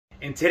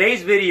In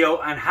today's video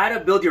on how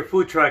to build your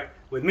food truck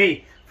with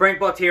me, Frank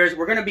Baltiers,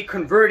 we're going to be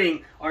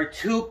converting our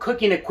two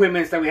cooking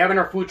equipments that we have in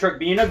our food truck,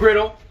 being a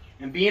griddle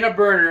and being a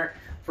burner,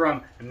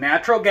 from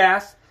natural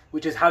gas,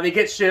 which is how they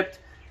get shipped,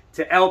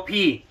 to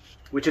LP,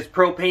 which is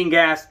propane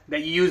gas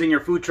that you use in your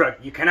food truck.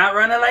 You cannot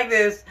run it like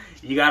this,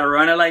 you got to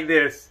run it like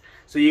this.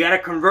 So you got to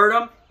convert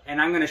them, and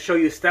I'm going to show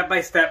you step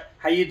by step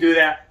how you do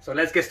that. So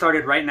let's get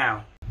started right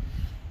now.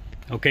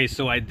 Okay,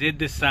 so I did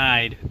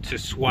decide to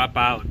swap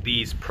out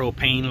these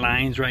propane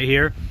lines right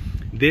here.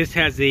 This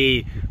has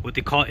a, what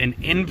they call an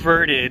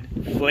inverted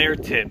flare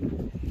tip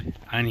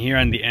on here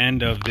on the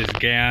end of this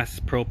gas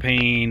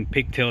propane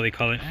pigtail, they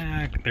call it.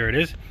 There it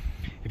is.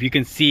 If you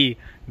can see,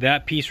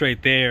 that piece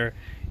right there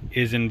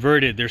is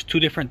inverted. There's two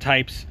different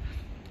types.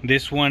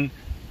 This one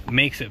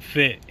makes it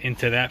fit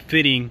into that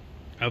fitting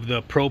of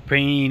the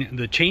propane,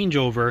 the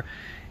changeover,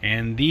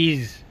 and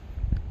these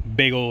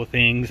big old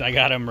things, I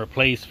got them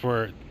replaced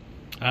for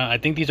I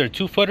think these are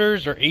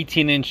 2-footers or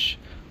 18-inch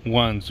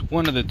ones,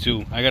 one of the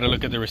two. I gotta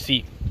look at the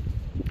receipt,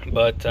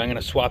 but I'm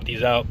gonna swap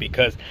these out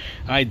because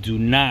I do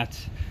not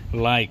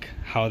like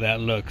how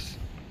that looks.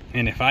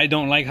 And if I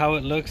don't like how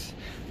it looks,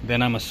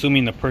 then I'm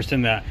assuming the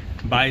person that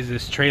buys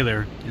this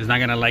trailer is not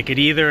gonna like it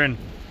either, and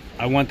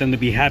I want them to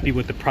be happy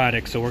with the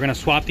product. So we're gonna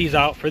swap these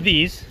out for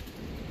these.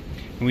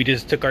 And we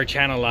just took our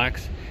channel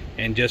locks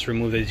and just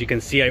removed it. As you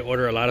can see, I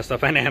order a lot of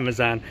stuff on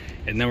Amazon,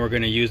 and then we're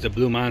gonna use the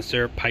Blue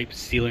Monster pipe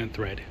sealant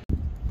thread.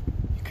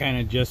 Kind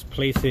of just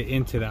place it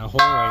into that hole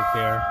right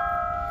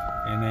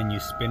there, and then you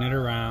spin it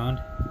around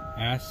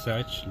as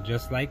such,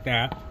 just like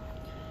that,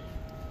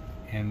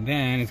 and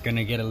then it's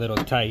gonna get a little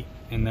tight.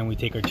 And then we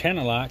take our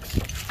channel locks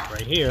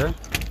right here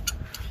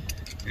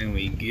and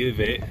we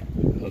give it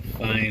a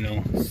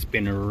final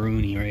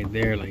spinneroonie right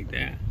there, like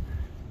that.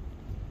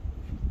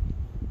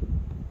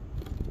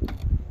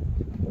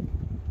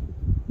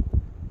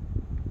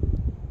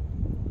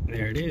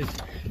 There it is,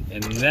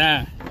 and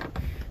that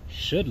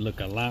should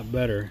look a lot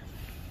better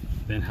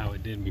than how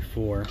it did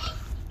before.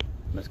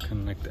 Let's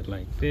connect it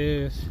like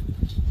this,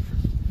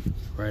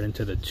 right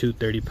into the two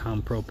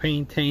 30-pound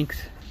propane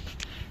tanks,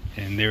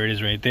 and there it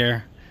is right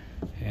there.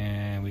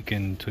 And we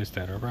can twist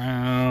that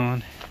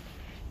around.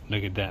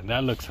 Look at that,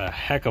 that looks a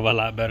heck of a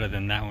lot better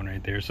than that one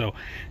right there. So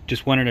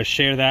just wanted to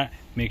share that,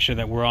 make sure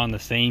that we're on the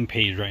same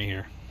page right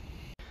here.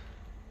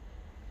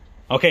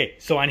 Okay,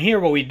 so on here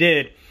what we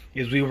did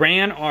is we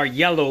ran our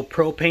yellow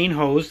propane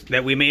hose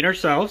that we made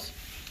ourselves.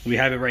 We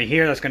have it right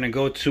here. That's going to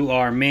go to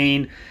our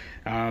main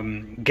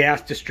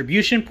gas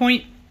distribution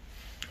point,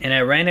 and I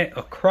ran it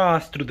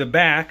across through the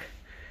back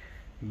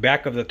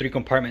of the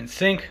 3-compartment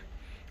sink,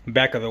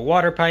 back of the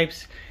water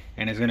pipes,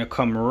 and it's going to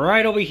come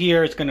right over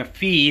here. It's going to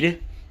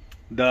feed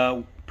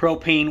the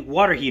propane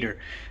water heater.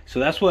 So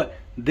that's what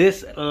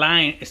this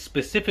line is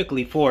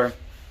specifically for.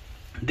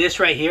 This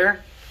right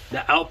here,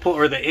 the output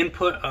or the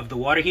input of the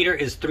water heater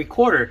is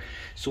 3/4.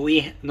 So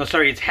it's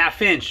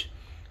 1/2 inch.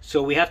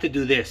 So we have to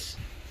do this.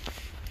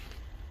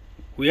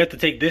 We have to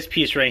take this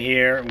piece right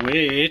here,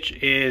 which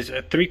is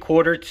a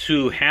 3/4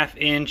 to 1/2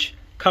 inch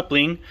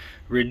coupling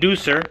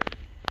reducer,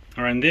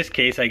 or in this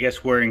case, I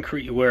guess we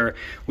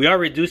are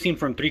reducing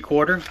from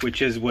 3/4,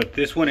 which is what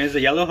this one is,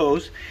 a yellow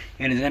hose,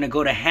 and it's going to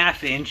go to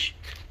 1/2 inch,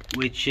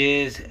 which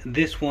is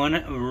this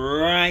one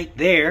right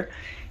there,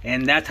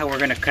 and that's how we're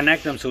going to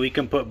connect them so we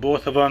can put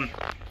both of them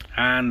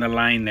on the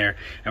line there.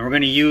 And we're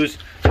going to use,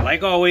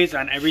 like always,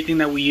 on everything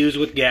that we use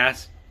with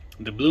gas,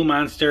 the Blue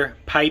Monster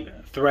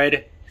pipe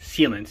thread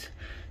sealant.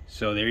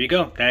 So there you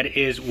go. That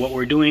is what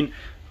we're doing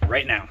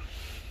right now.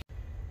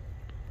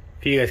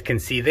 If you guys can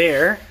see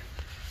there,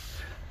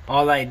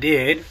 all I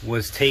did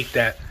was take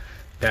that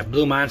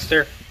Blue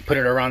Monster, put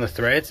it around the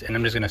threads, and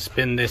I'm just going to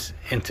spin this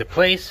into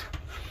place,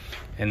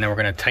 and then we're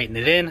going to tighten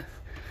it in,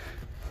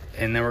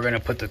 and then we're going to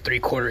put the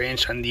 3/4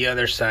 inch on the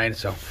other side.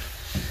 So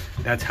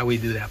that's how we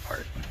do that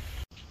part.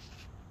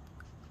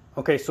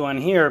 Okay, so on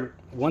here,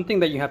 one thing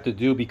that you have to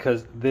do,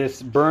 because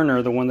this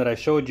burner, the one that I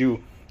showed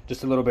you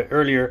just a little bit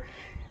earlier,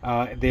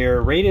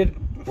 they're rated,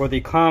 or they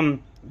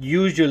come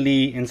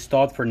usually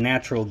installed for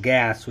natural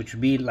gas, which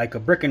would be like a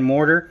brick and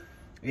mortar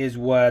is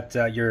what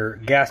your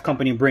gas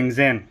company brings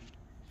in.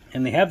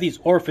 And they have these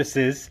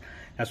orifices,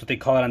 that's what they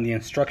call it on the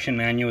instruction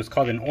manual, it's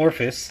called an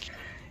orifice.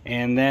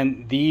 And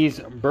then these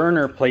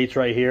burner plates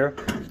right here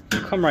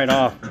come right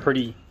off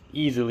pretty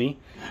easily.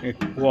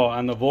 Well,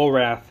 on the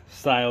Volrath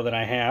style that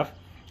I have,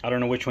 I don't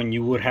know which one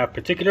you would have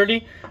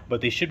particularly,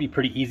 but they should be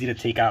pretty easy to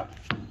take out.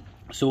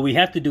 So what we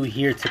have to do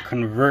here to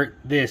convert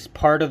this,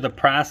 part of the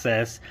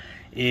process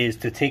is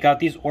to take out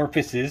these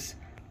orifices.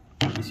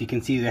 As you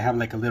can see, they have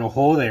like a little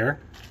hole there,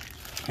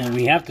 and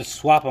we have to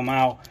swap them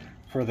out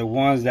for the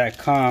ones that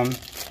come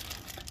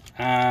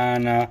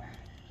on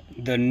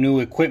the new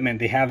equipment.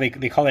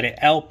 They call it an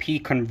LP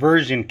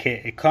conversion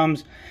kit. It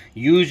comes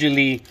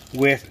usually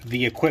with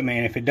the equipment,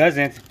 and if it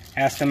doesn't,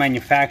 ask the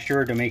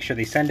manufacturer to make sure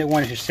they send it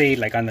one. It should say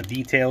like on the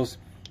details.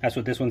 That's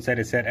what this one said.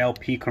 It said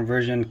LP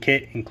conversion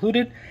kit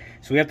included.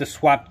 So we have to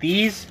swap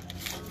these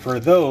for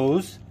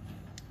those,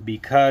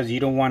 because you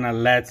don't want to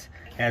let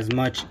as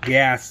much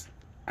gas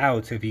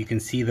out. If you can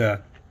see,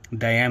 the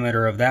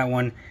diameter of that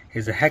one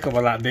is a heck of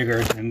a lot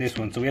bigger than this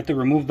one. So we have to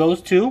remove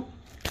those two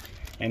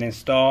and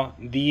install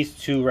these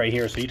two right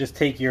here. So you just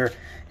take your,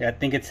 I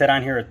think it said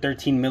on here, a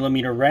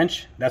 13mm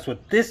wrench. That's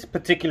what this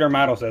particular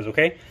model says,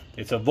 okay?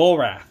 It's a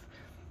Vollrath.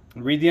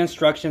 Read the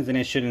instructions and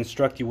it should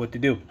instruct you what to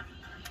do.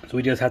 So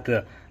we just have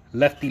to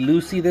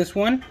lefty-loosey this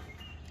one,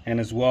 and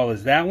as well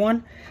as that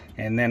one,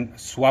 and then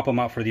swap them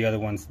out for the other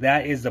ones.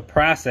 That is the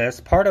process,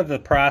 part of the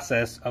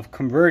process of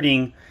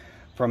converting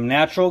from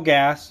natural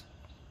gas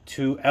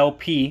to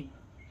LP,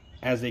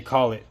 as they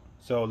call it.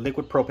 So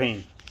liquid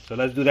propane. So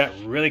let's do that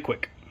really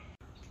quick.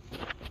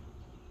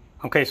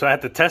 Okay, so I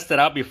had to test it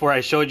out before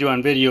I showed you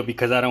on video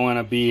because I don't want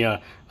to be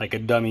like a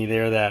dummy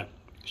there that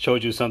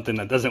showed you something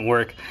that doesn't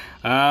work.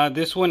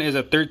 This one is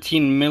a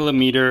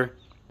 13mm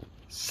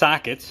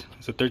socket.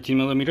 It's a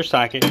 13mm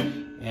socket,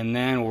 and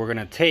then we're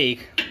gonna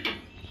take,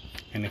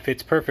 and it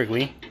fits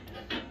perfectly,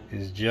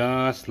 is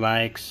just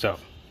like so.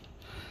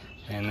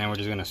 And then we're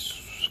just gonna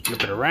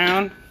flip it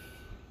around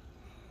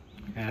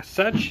as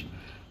such.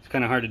 It's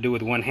kind of hard to do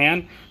with one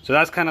hand, so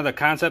that's kind of the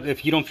concept.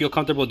 If you don't feel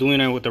comfortable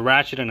doing it with the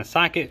ratchet and a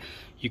socket,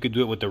 you could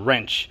do it with the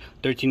wrench,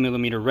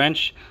 13mm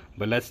wrench.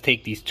 But let's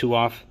take these two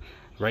off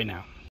right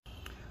now.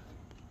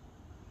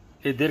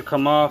 It did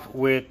come off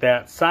with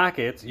that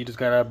socket. You just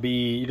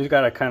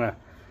gotta kind of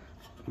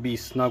be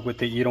snug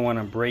with it. You don't want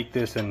to break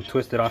this and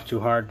twist it off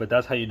too hard, but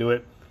that's how you do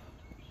it.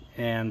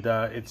 And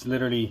it's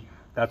literally,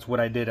 that's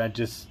what I did. I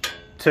just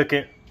took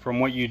it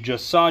from what you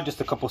just saw just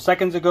a couple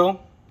seconds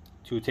ago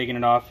to taking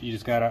it off. You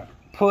just gotta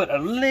put a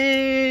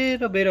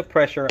little bit of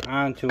pressure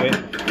onto it,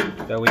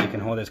 that way you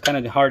can hold it. It's kind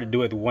of hard to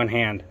do it with one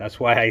hand.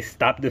 That's why I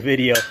stopped the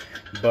video.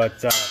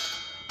 But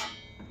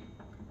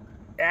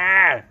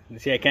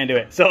see, I can't do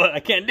it. So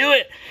I can't do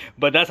it,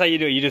 but that's how you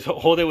do it. You just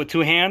hold it with two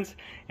hands,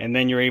 and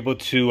then you're able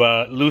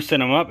to loosen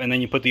them up, and then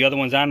you put the other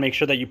ones on. Make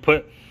sure that you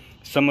put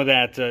some of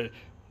that the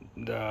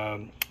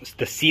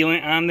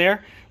sealant on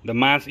there,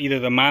 either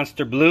the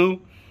Monster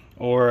Blue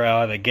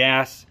or the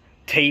gas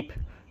tape.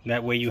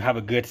 That way you have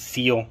a good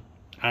seal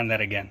on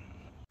that again.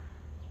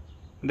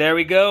 There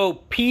we go,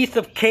 piece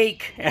of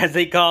cake, as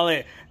they call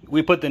it.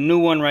 We put the new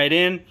one right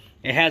in.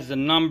 It has the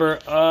number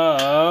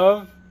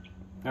of,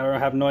 I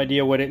have no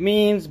idea what it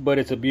means, but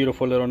it's a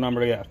beautiful little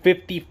number. Yeah,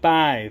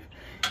 55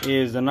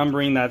 is the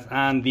numbering that's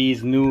on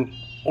these new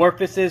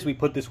orifices. We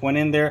put this one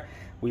in there.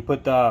 We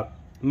put the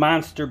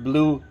Monster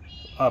Blue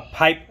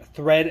pipe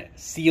thread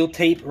seal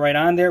tape right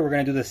on there. We're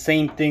going to do the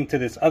same thing to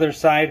this other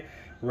side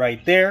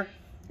right there.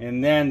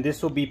 And then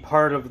this will be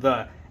part of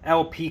the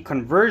LP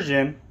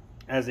conversion,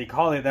 as they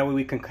call it. That way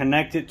we can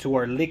connect it to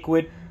our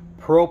liquid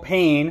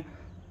propane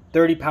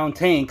 30-pound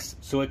tanks,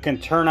 so it can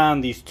turn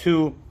on these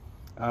two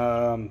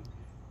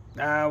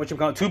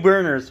two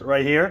burners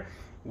right here,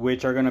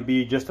 which are going to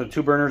be just the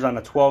two burners on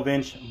a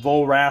 12-inch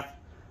Vollrath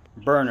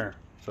burner.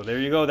 So there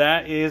you go.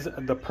 That is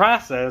the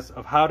process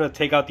of how to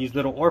take out these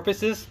little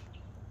orifices.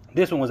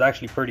 This one was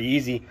actually pretty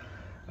easy.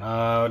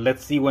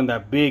 Let's see when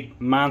that big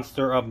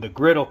monster of the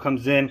griddle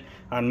comes in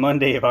on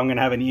Monday, if I'm going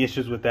to have any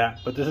issues with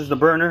that. But this is the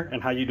burner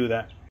and how you do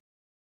that.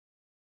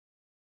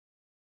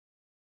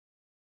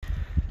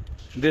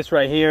 This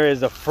right here is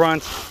the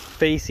front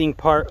facing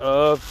part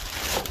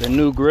of the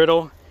new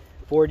griddle.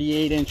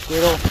 48-inch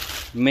griddle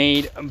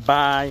made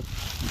by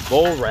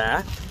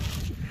Vollrath.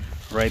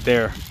 Right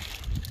there.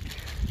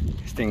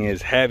 This thing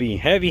is heavy,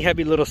 heavy,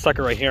 heavy little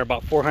sucker right here,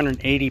 about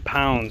 480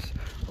 pounds,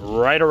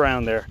 right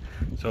around there.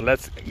 So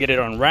let's get it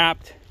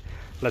unwrapped.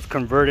 Let's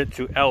convert it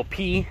to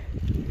LP,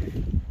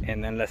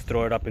 and then let's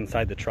throw it up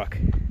inside the truck.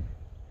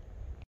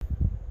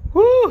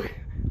 Woo!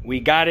 We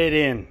got it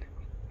in.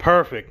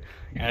 Perfect.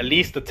 At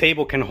least the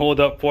table can hold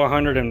up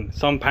 400 and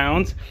some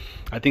pounds.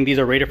 I think these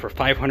are rated for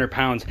 500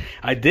 pounds.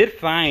 I did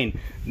find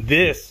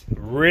this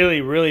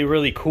really, really,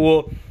 really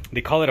cool.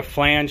 They call it a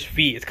flange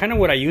feet. It's kind of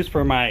what I use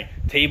for my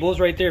tables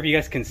right there, if you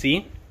guys can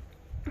see.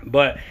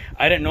 But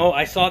I didn't know.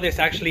 I saw this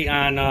actually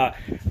on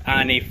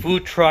a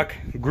food truck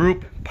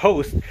group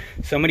post.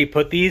 Somebody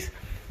put these,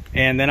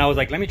 and then I was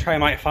like, let me try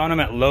them. I found them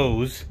at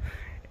Lowe's,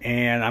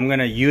 and I'm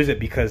gonna use it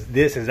because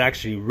this is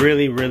actually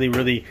really, really,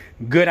 really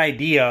good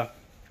idea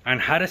on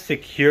how to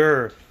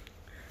secure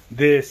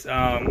this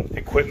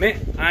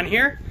equipment on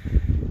here.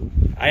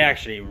 I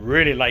actually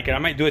really like it. I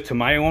might do it to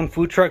my own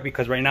food truck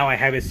because right now I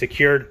have it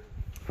secured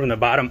from the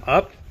bottom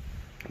up,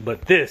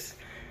 but this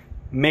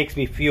makes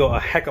me feel a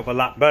heck of a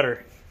lot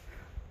better.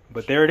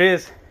 But there it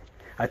is.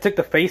 I took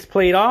the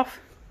faceplate off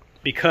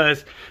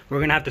because we're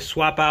gonna have to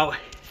swap out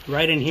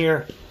right in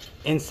here,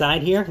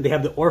 inside here. They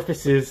have the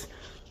orifices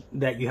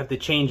that you have to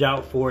change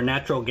out for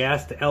natural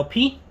gas to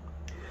LP.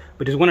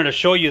 But just wanted to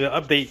show you the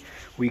update.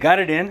 We got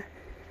it in,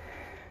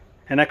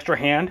 an extra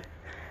hand,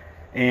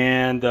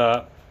 and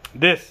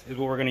this is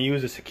what we're gonna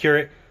use to secure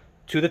it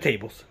to the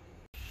tables.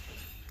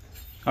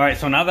 All right,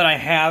 so now that I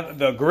have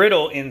the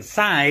griddle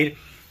inside,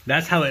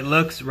 that's how it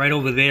looks right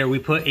over there. We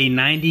put a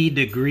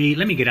 90-degree,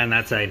 let me get on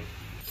that side.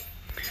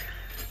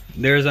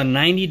 There's a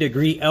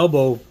 90-degree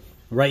elbow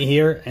right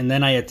here, and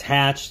then I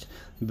attached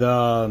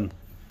the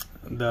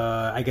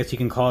I guess you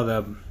can call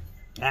it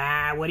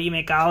what do you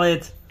may call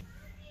it?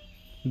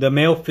 The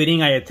male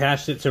fitting, I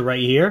attached it to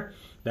right here.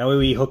 That way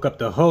we hook up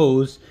the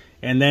hose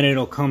and then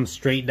it'll come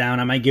straight down.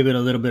 I might give it a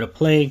little bit of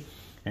play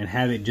and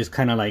have it just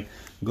kind of like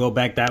go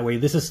back that way.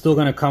 This is still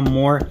gonna come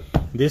more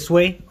this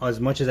way as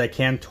much as I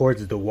can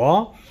towards the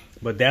wall,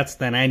 but that's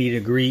the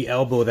 90-degree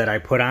elbow that I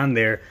put on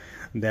there.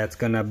 That's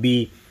gonna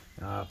be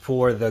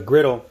for the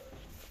griddle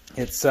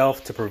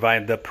itself to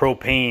provide the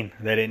propane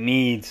that it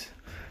needs.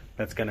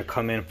 That's gonna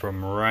come in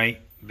from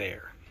right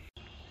there.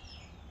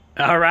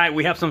 All right,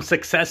 we have some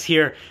success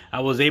here. I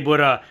was able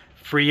to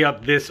free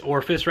up this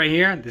orifice right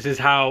here. This is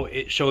how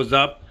it shows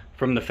up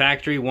from the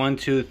factory. 1,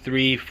 2,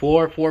 3,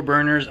 4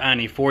 burners on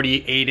a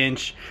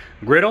 48-inch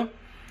griddle.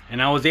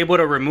 And I was able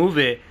to remove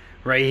it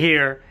right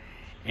here.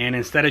 And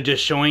instead of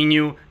just showing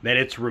you that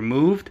it's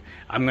removed,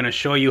 I'm gonna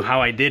show you how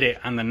I did it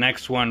on the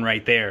next one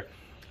right there.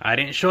 I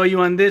didn't show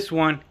you on this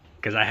one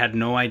because I had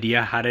no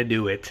idea how to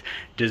do it.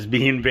 Just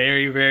being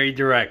very, very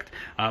direct.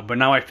 But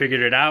now I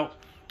figured it out.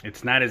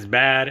 It's not as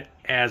bad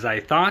as I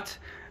thought.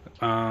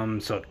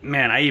 So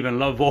man, I even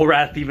love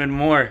Vorath even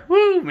more.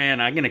 Woo, man,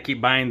 I'm gonna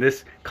keep buying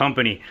this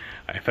company.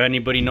 If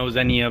anybody knows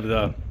any of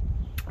the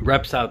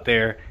reps out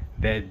there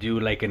that do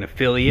like an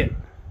affiliate,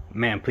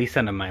 man, please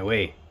send them my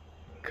way,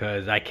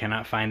 because I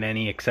cannot find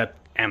any except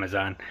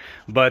Amazon.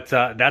 But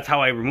that's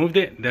how I removed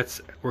it.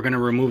 We're gonna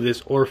remove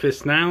this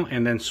orifice now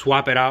and then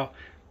swap it out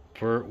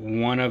for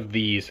one of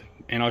these,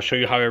 and I'll show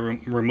you how I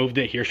removed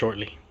it here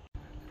shortly.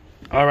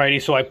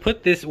 Alrighty, so I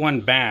put this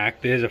one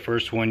back. This is the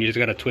first one. You just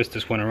gotta twist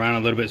this one around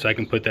a little bit so I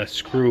can put that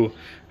screw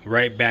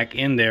right back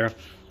in there.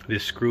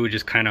 This screw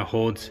just kind of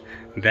holds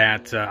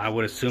that, I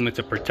would assume it's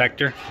a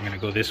protector. I'm gonna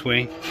go this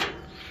way.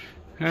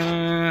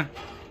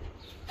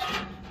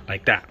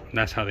 Like that.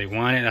 That's how they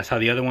want it. That's how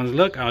the other ones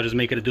look. I'll just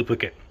make it a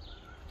duplicate.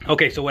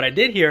 Okay, so what I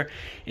did here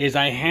is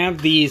I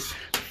have these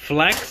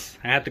flex.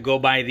 I had to go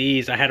buy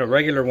these. I had a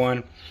regular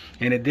one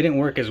and it didn't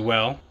work as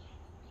well.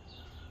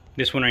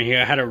 This one right here,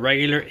 I had a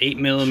regular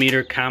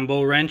 8mm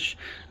combo wrench,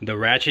 the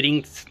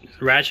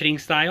ratcheting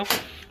style,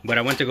 but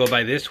I went to go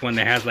buy this one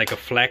that has like a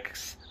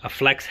flex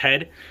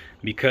head,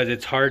 because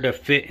it's hard to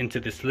fit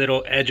into this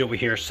little edge over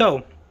here.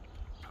 So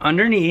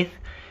underneath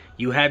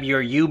you have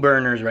your U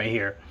burners right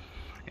here,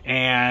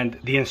 and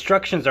the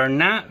instructions are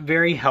not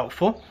very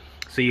helpful,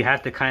 so you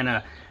have to kind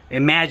of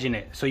imagine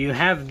it. So you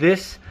have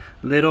this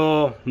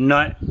little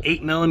nut,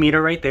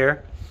 8mm right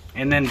there,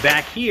 and then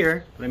back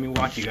here, let me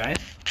walk you guys.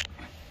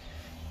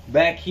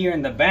 Back here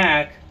in the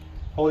back,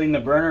 holding the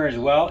burner as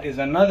well, is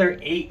another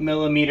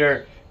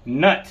 8mm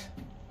nut.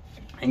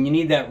 And you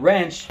need that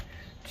wrench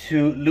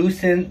to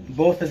loosen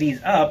both of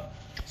these up.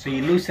 So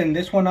you loosen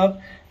this one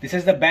up. This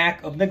is the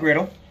back of the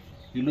griddle.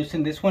 You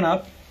loosen this one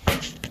up.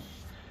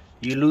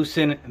 You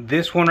loosen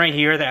this one right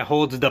here that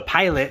holds the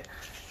pilot.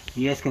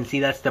 You guys can see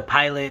that's the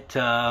pilot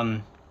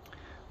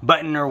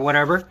button or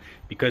whatever,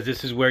 because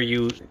this is where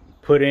you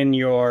put in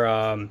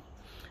your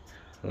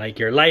like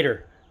your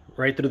lighter.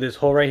 Right through this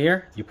hole right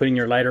here, you put in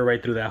your lighter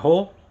right through that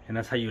hole, and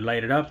that's how you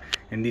light it up.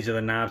 And these are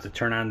the knobs to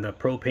turn on the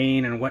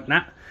propane and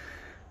whatnot.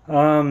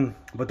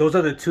 But those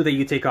are the two that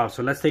you take off.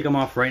 So let's take them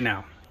off right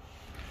now.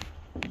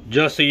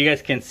 Just so you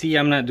guys can see,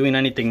 I'm not doing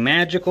anything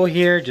magical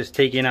here. Just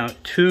taking out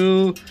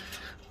two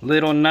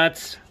little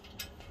nuts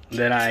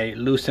that I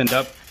loosened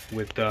up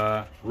with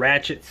the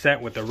ratchet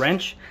set with the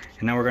wrench.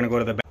 And now we're gonna go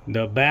to the back.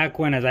 The back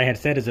one, as I had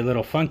said, is a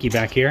little funky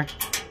back here.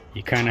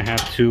 You kind of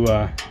have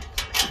to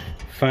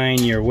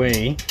find your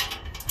way.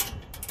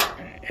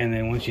 And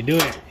then once you do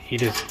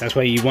it, that's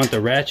why you want the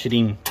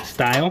ratcheting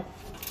style,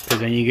 because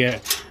then you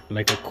get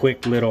like a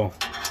quick little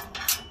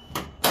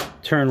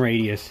turn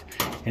radius.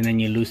 And then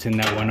you loosen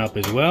that one up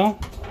as well.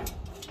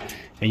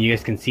 And you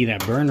guys can see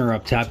that burner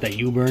up top, that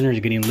U burner is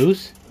getting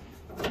loose.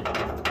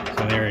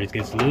 So there it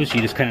gets loose.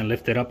 You just kind of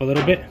lift it up a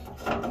little bit.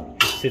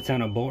 It sits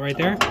on a bolt right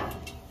there.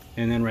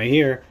 And then right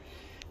here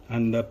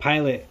on the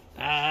pilot,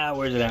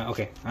 where's it at?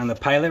 Okay, on the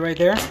pilot right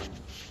there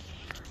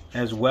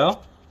as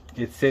well,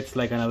 it sits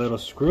like on a little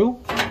screw.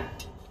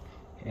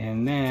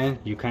 And then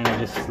you kind of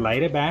just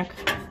slide it back,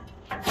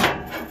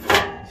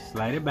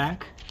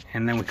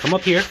 and then we come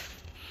up here,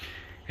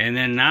 and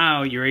then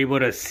now you're able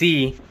to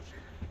see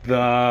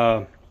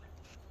the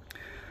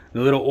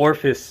little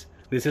orifice.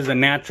 This is a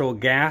natural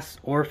gas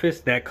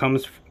orifice that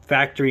comes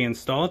factory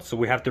installed, so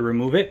we have to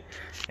remove it.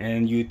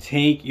 And you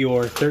take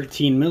your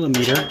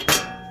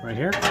 13mm right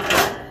here,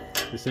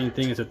 the same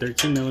thing as a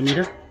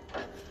 13mm,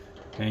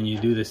 and you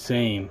do the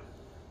same.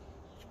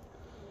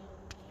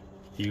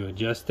 You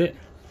adjust it,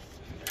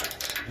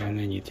 and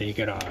then you take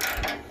it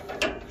off.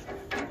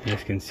 You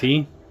guys can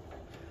see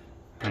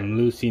I'm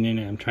loosening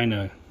it. I'm trying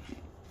to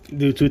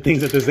do two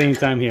things at the same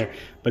time here,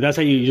 but that's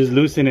how you just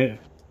loosen it,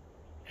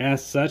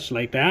 as such,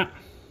 like that.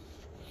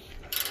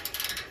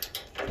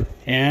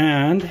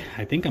 And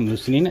I think I'm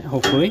loosening it,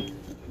 hopefully.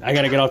 I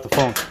gotta get off the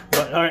phone.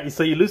 But all right,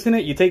 so you loosen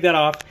it, you take that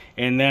off,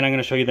 and then I'm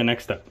gonna show you the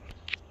next step.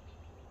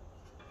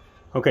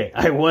 Okay,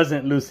 I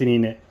wasn't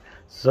loosening it,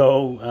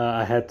 so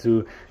I had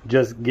to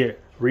just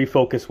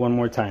refocus one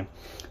more time.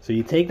 So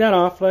you take that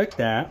off like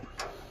that,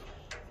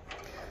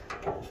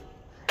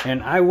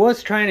 And I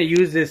was trying to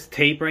use this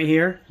tape right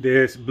here,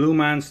 this Blue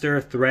Monster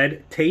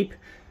thread tape,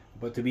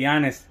 but to be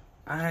honest,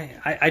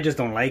 I just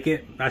don't like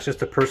it. That's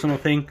just a personal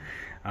thing.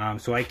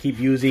 So I keep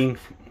using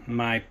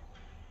my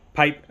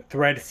pipe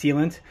thread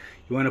sealant.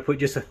 You want to put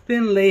just a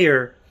thin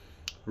layer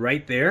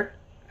right there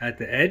at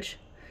the edge,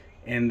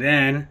 and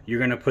then you're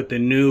going to put the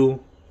new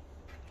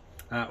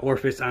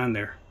orifice on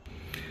there.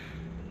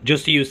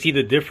 Just so you see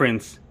the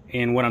difference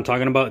in what I'm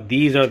talking about,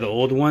 these are the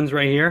old ones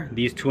right here,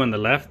 these two on the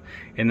left,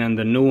 and then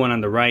the new one on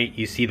the right,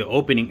 you see the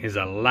opening is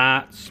a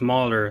lot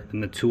smaller than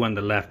the two on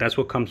the left. That's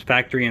what comes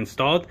factory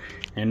installed.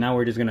 And now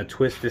we're just going to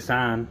twist this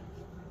on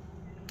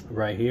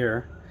right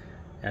here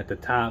at the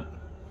top,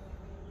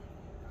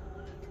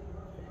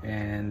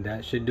 and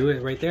that should do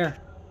it right there.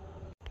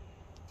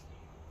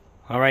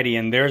 Alrighty,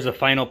 and there's the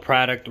final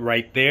product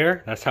right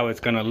there. That's how it's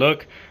gonna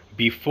look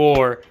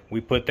before we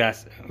put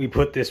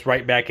this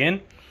right back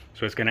in.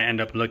 So it's gonna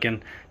end up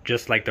looking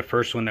just like the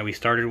first one that we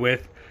started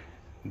with.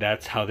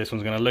 That's how this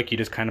one's gonna look. You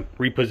just kind of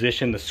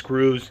reposition the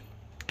screws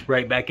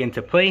right back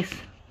into place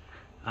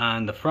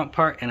on the front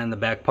part and on the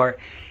back part,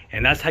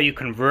 and that's how you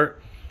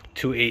convert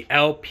to a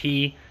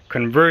LP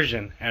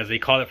conversion, as they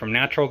call it, from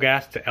natural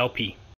gas to LP.